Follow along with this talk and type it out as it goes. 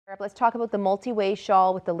Let's talk about the multi-way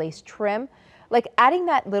shawl with the lace trim. Like adding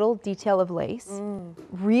that little detail of lace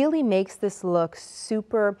really makes this look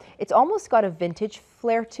super, it's almost got a vintage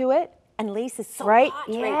flair to it. And lace is so Right? hot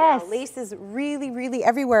Yes. right now. Lace is really, really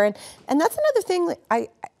everywhere. And that's another thing,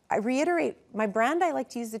 I reiterate, my brand, I like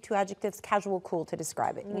to use the two adjectives casual, cool to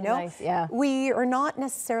describe it, you know? Nice, yeah. We are not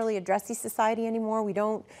necessarily a dressy society anymore. We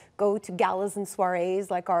don't go to galas and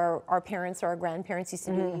soirees like our parents or our grandparents used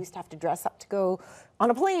to do. You used to have to dress up to go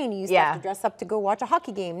on a plane. You used to have to dress up to go watch a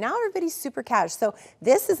hockey game. Now everybody's super cash. So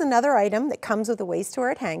this is another item that comes with a waist to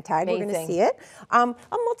wear hang tag. Amazing. We're gonna see it. A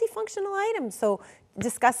multifunctional item. So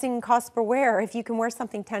discussing cost per wear, if you can wear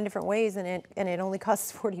something 10 different ways and it only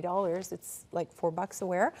costs $40, it's like $4 a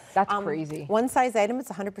wear. That's crazy. One size item, it's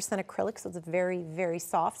 100% acrylic, so it's very, very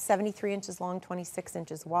soft, 73 inches long, 26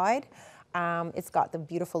 inches wide. It's got the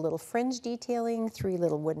beautiful little fringe detailing, 3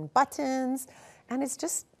 little wooden buttons, and it's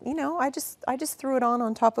just, you know, I just threw it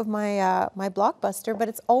on top of my my Blockbuster, but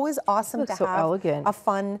it's always awesome to so have elegant. a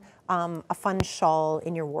fun shawl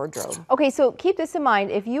in your wardrobe. Okay, so keep this in mind.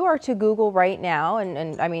 If you are to Google right now,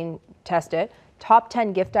 and I mean, test it, top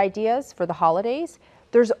 10 gift ideas for the holidays,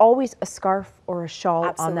 there's always a scarf or a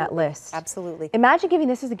shawl on that list. Absolutely. Imagine giving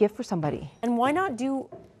this as a gift for somebody. And why not do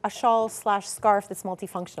a shawl / scarf that's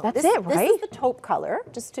multifunctional? That's it, right? This is the taupe color,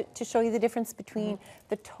 just to show you the difference between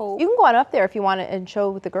the taupe. You can go on up there if you want to and show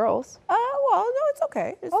with the girls. Well, no, it's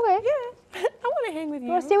okay. Okay. Yeah, I want to hang with you.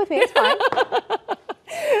 You want to stay with me? It's fine.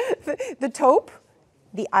 the taupe,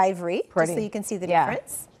 the ivory, Pretty. just so you can see the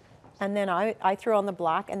difference. And then I threw on the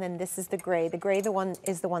black, and then this is the gray. The gray,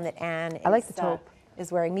 is the one that Anne is, I like the taupe. Is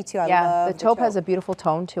wearing. Me too. I love the taupe has a beautiful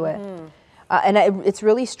tone to it. And it's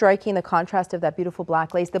really striking, the contrast of that beautiful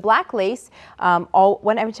black lace. The black lace,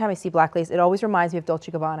 every time I see black lace, it always reminds me of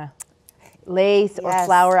Dolce & Gabbana. Lace or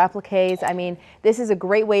flower appliques. I mean, this is a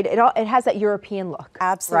great way to, it has that European look.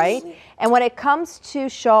 Absolutely. Right? And when it comes to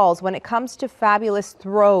shawls, when it comes to fabulous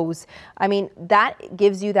throws, I mean, that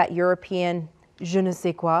gives you that European je ne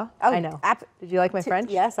sais quoi. I know. Did you like my French?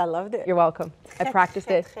 Yes, I loved it. You're welcome. I practiced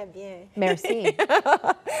it. Très bien. Merci.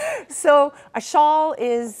 So a shawl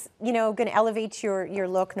is, you know, going to elevate your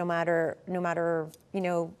look no matter, you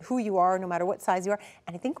know, who you are, no matter what size you are.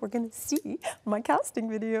 And I think we're going to see my casting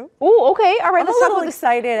video. Oh, okay. All right. I'm a little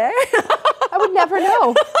excited, eh? I would never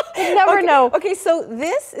know. I'd never know. Okay, so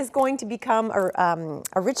this is going to become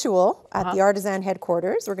a ritual at the Artisan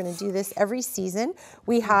headquarters. We're going to do this every season.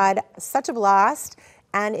 We had such a blast,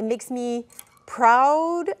 and it makes me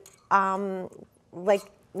proud,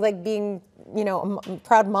 like being, you know, a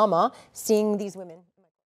proud mama, seeing these women.